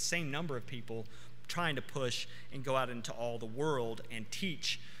people, the same number of people, trying to push and go out into all the world and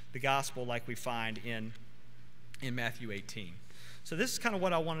teach the gospel like we find in Matthew 18. So this is kind of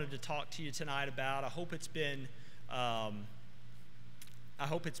what I wanted to talk to you tonight about. I hope it's been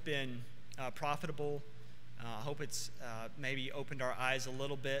profitable. I hope it's maybe opened our eyes a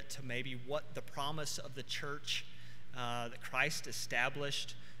little bit to maybe what the promise of the church that Christ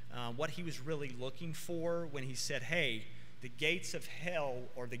established, what he was really looking for when he said, hey, the gates of hell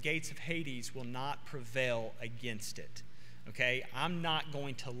or the gates of Hades will not prevail against it. Okay? I'm not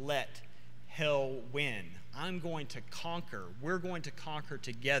going to let hell win. I'm going to conquer. We're going to conquer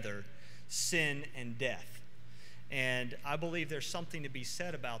together sin and death. And I believe there's something to be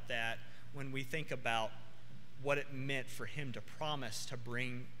said about that when we think about what it meant for him to promise to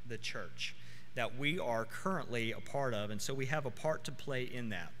bring the church that we are currently a part of. And so we have a part to play in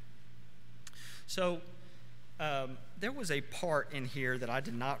that. So there was a part in here that I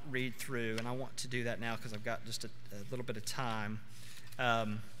did not read through, and I want to do that now because I've got just a little bit of time. I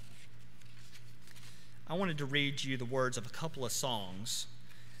wanted to read you the words of a couple of songs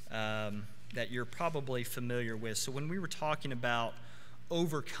that you're probably familiar with. So when we were talking about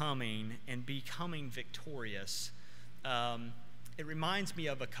overcoming and becoming victorious, it reminds me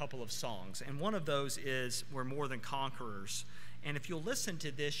of a couple of songs. And one of those is We're More Than Conquerors. And if you'll listen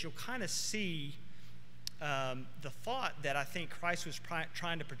to this, you'll kind of see the thought that I think Christ was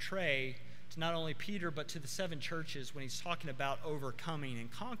trying to portray to not only Peter, but to the 7 churches when he's talking about overcoming and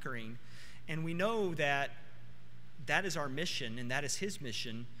conquering. And we know that that is our mission and that is his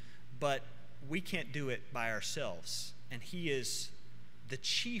mission, but we can't do it by ourselves. And he is the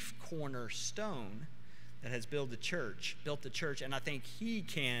chief cornerstone that has built the church, and I think he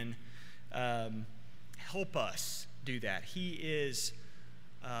can help us do that. He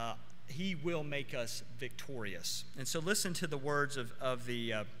will make us victorious. And so listen to the words of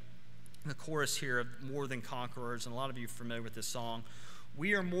the chorus here of More Than Conquerors, and a lot of you are familiar with this song.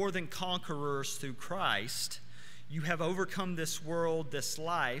 We are more than conquerors through Christ. You have overcome this world, this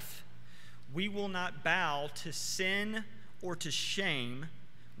life. We will not bow to sin or to shame.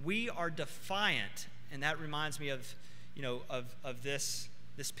 We are defiant, and that reminds me of this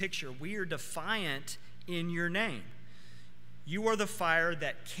picture. We are defiant in your name. You are the fire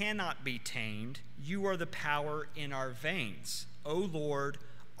that cannot be tamed. You are the power in our veins. O Lord,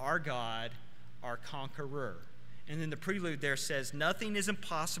 our God, our conqueror. And then the prelude there says, nothing is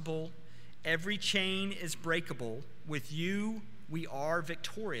impossible. Every chain is breakable. With you, we are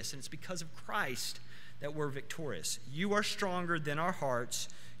victorious. And it's because of Christ that we're victorious. You are stronger than our hearts.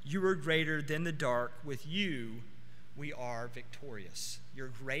 You are greater than the dark. With you, we are victorious.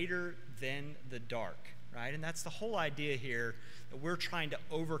 You're greater than the dark, right? And that's the whole idea here, that we're trying to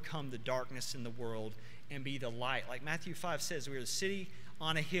overcome the darkness in the world and be the light. Like Matthew 5 says, we're a city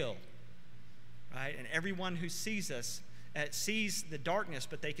on a hill, right? And everyone who sees us sees the darkness,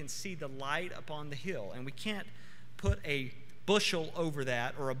 but they can see the light upon the hill. And we can't put a bushel over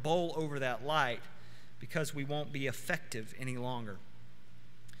that or a bowl over that light because we won't be effective any longer.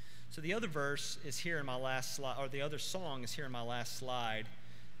 So the other verse is here in my last slide, or the other song is here in my last slide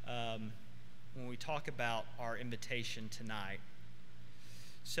when we talk about our invitation tonight.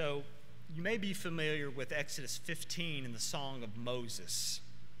 So you may be familiar with Exodus 15 and the Song of Moses.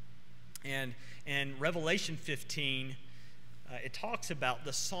 And in Revelation 15, it talks about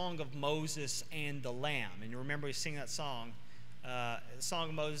the Song of Moses and the Lamb. And you remember we sing that song, the Song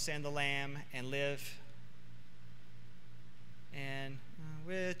of Moses and the Lamb, and live and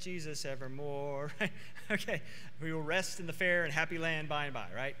with Jesus evermore. Okay, we will rest in the fair and happy land by and by,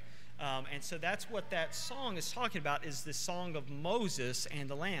 right? And so that's what that song is talking about, is the song of Moses and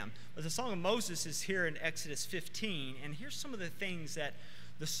the Lamb. But the song of Moses is here in Exodus 15, and here's some of the things that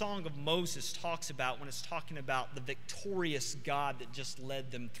the song of Moses talks about when it's talking about the victorious God that just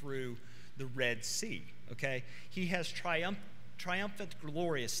led them through the Red Sea, okay? He has triumphant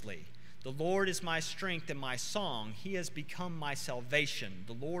gloriously. The Lord is my strength and my song. He has become my salvation.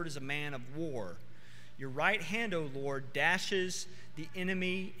 The Lord is a man of war. Your right hand, O Lord, dashes the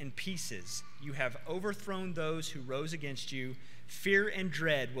enemy in pieces. You have overthrown those who rose against you. Fear and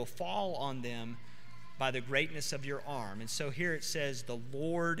dread will fall on them by the greatness of your arm. And so here it says, the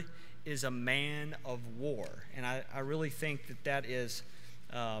Lord is a man of war. And I really think that that is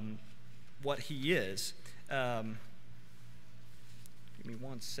what he is. Give me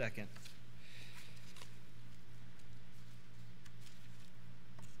 1 second.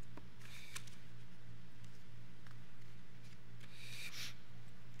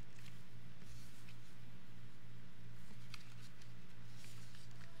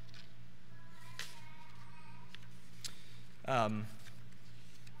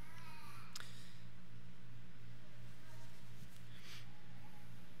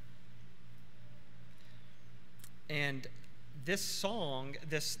 And this song,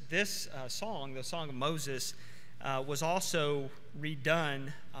 the song of Moses, was also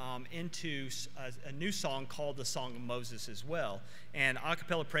redone into a new song called the Song of Moses as well. And a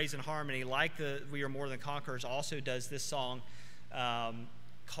cappella praise and harmony, like the We Are More Than Conquerors, also does this song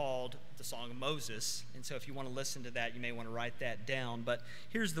called the Song of Moses. And so if you want to listen to that, you may want to write that down. But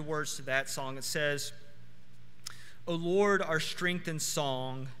here's the words to that song. It says, O Lord, our strength and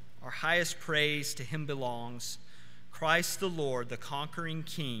song, our highest praise to him belongs. Christ the Lord, the conquering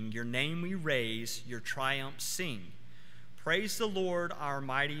King, your name we raise, your triumph sing. Praise the Lord, our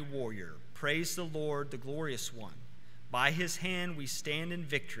mighty warrior. Praise the Lord, the glorious one. By his hand we stand in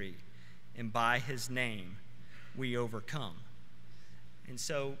victory, and by his name we overcome. And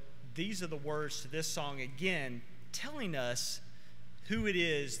so these are the words to this song, again, telling us who it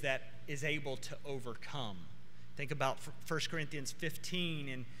is that is able to overcome. Think about 1 Corinthians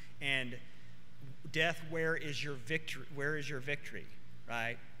 15 and death, where is your victory? Where is your victory?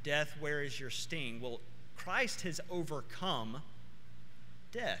 Right? Death, where is your sting? Well, Christ has overcome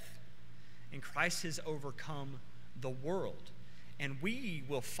death, and Christ has overcome the world. And we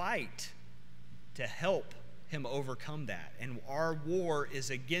will fight to help him overcome that. And our war is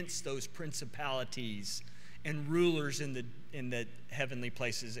against those principalities and rulers in the heavenly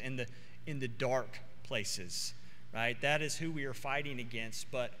places, in the dark places. Right? That is who we are fighting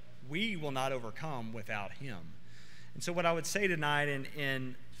against, but we will not overcome without him. And so what I would say tonight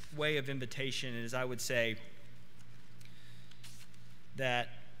in way of invitation is, I would say that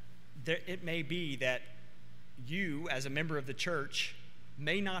it may be that you, as a member of the church,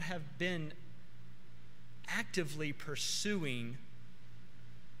 may not have been actively pursuing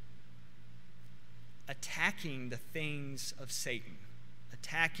attacking the things of Satan,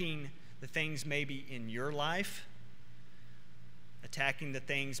 attacking the things maybe in your life, attacking the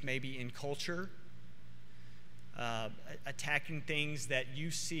things maybe in culture, attacking things that you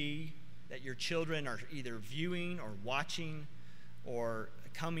see that your children are either viewing or watching or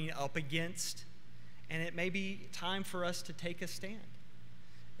coming up against. And it may be time for us to take a stand.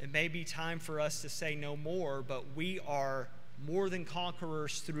 It may be time for us to say no more, but we are more than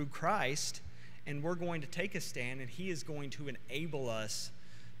conquerors through Christ, and we're going to take a stand, and he is going to enable us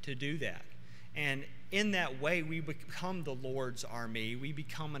to do that. And in that way, we become the Lord's army. We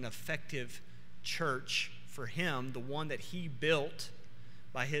become an effective church for him, the one that he built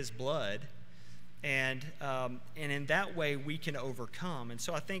by his blood. And in that way, we can overcome. And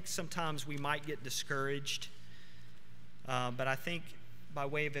so I think sometimes we might get discouraged. But I think by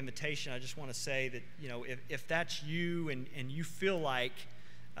way of invitation, I just want to say that, if that's you and you feel like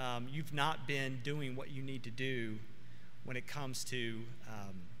you've not been doing what you need to do when it comes to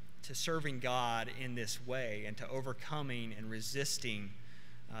serving God in this way and to overcoming and resisting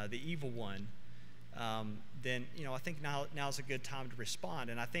the evil one, then I think now's a good time to respond.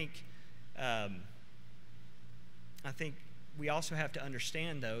 And I think we also have to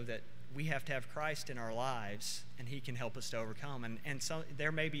understand, though, that we have to have Christ in our lives, and he can help us to overcome. And so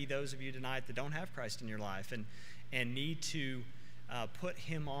there may be those of you tonight that don't have Christ in your life and need to put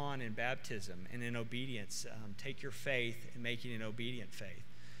him on in baptism and in obedience. Take your faith and make it an obedient faith,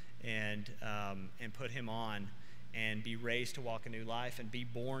 and put him on and be raised to walk a new life and be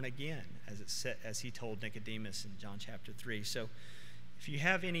born again, as he told Nicodemus in John chapter 3. So if you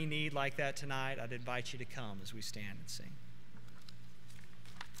have any need like that tonight, I'd invite you to come as we stand and sing.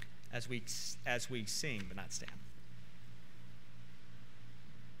 As we sing, but not stand.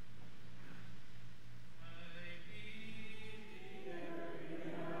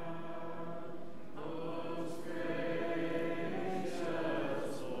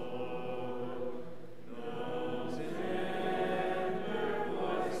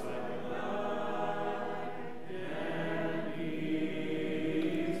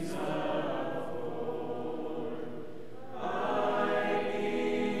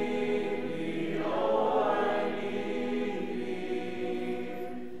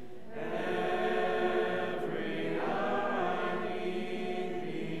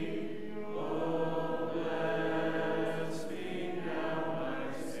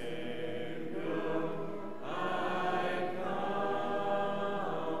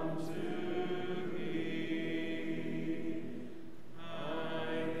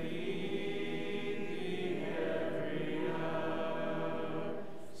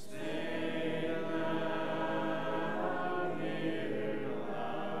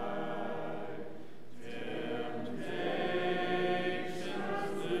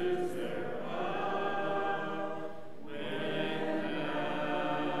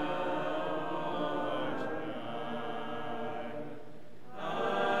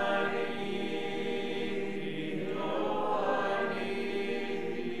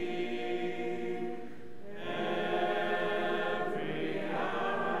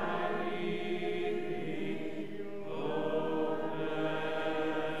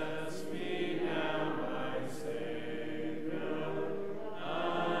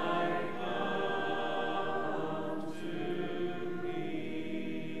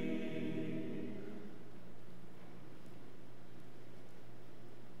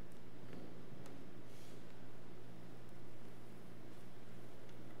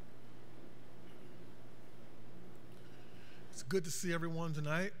 It's good to see everyone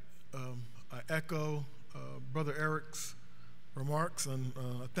tonight. I echo Brother Erick's remarks, and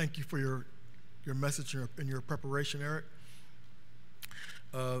thank you for your message and your preparation, Erick.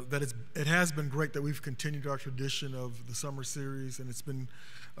 It has been great that we've continued our tradition of the summer series, and it's been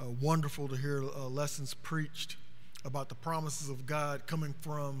wonderful to hear lessons preached about the promises of God coming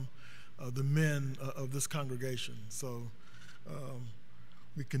from the men of this congregation. So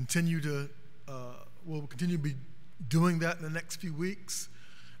we'll continue to be doing that in the next few weeks.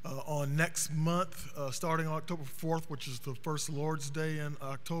 On next month, starting October 4th, which is the first Lord's Day in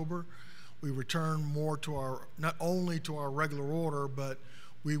October, we return more to not only to our regular order, but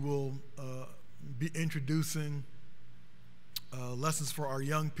we will be introducing lessons for our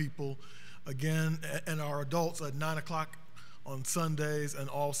young people again, and our adults at 9 o'clock on Sundays, and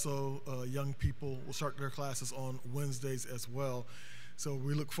also young people will start their classes on Wednesdays as well. So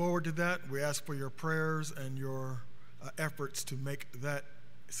we look forward to that. We ask for your prayers and your efforts to make that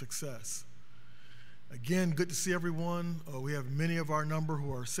a success. Again, good to see everyone. We have many of our number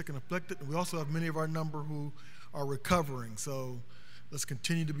who are sick and afflicted, and we also have many of our number who are recovering. So let's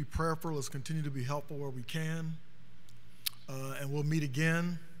continue to be prayerful. Let's continue to be helpful where we can. And we'll meet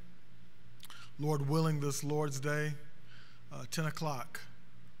again, Lord willing, this Lord's Day, 10 o'clock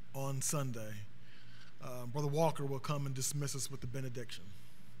on Sunday. Brother Walker will come and dismiss us with the benediction.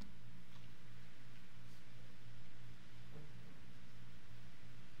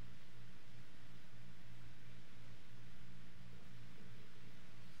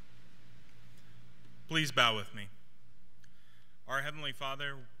 Please bow with me. Our Heavenly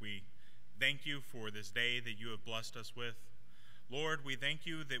Father, we thank you for this day that you have blessed us with. Lord, we thank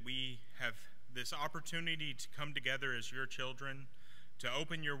you that we have this opportunity to come together as your children, to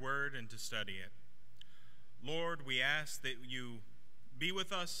open your word and to study it. Lord, we ask that you be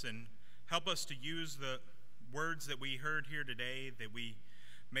with us and help us to use the words that we heard here today, that we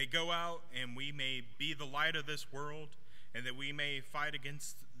may go out and we may be the light of this world, and that we may fight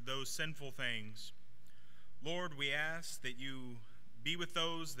against those sinful things. Lord, we ask that you be with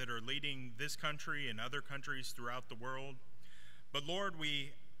those that are leading this country and other countries throughout the world. But Lord,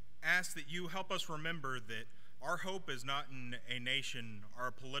 we ask that you help us remember that our hope is not in a nation or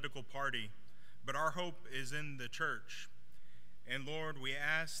a political party, but our hope is in the church. And Lord, we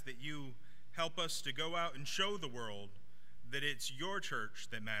ask that you help us to go out and show the world that it's your church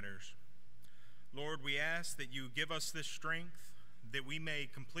that matters. Lord, we ask that you give us this strength, that we may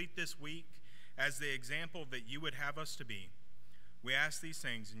complete this week as the example that you would have us to be. We ask these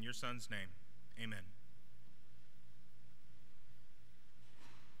things in your Son's name. Amen.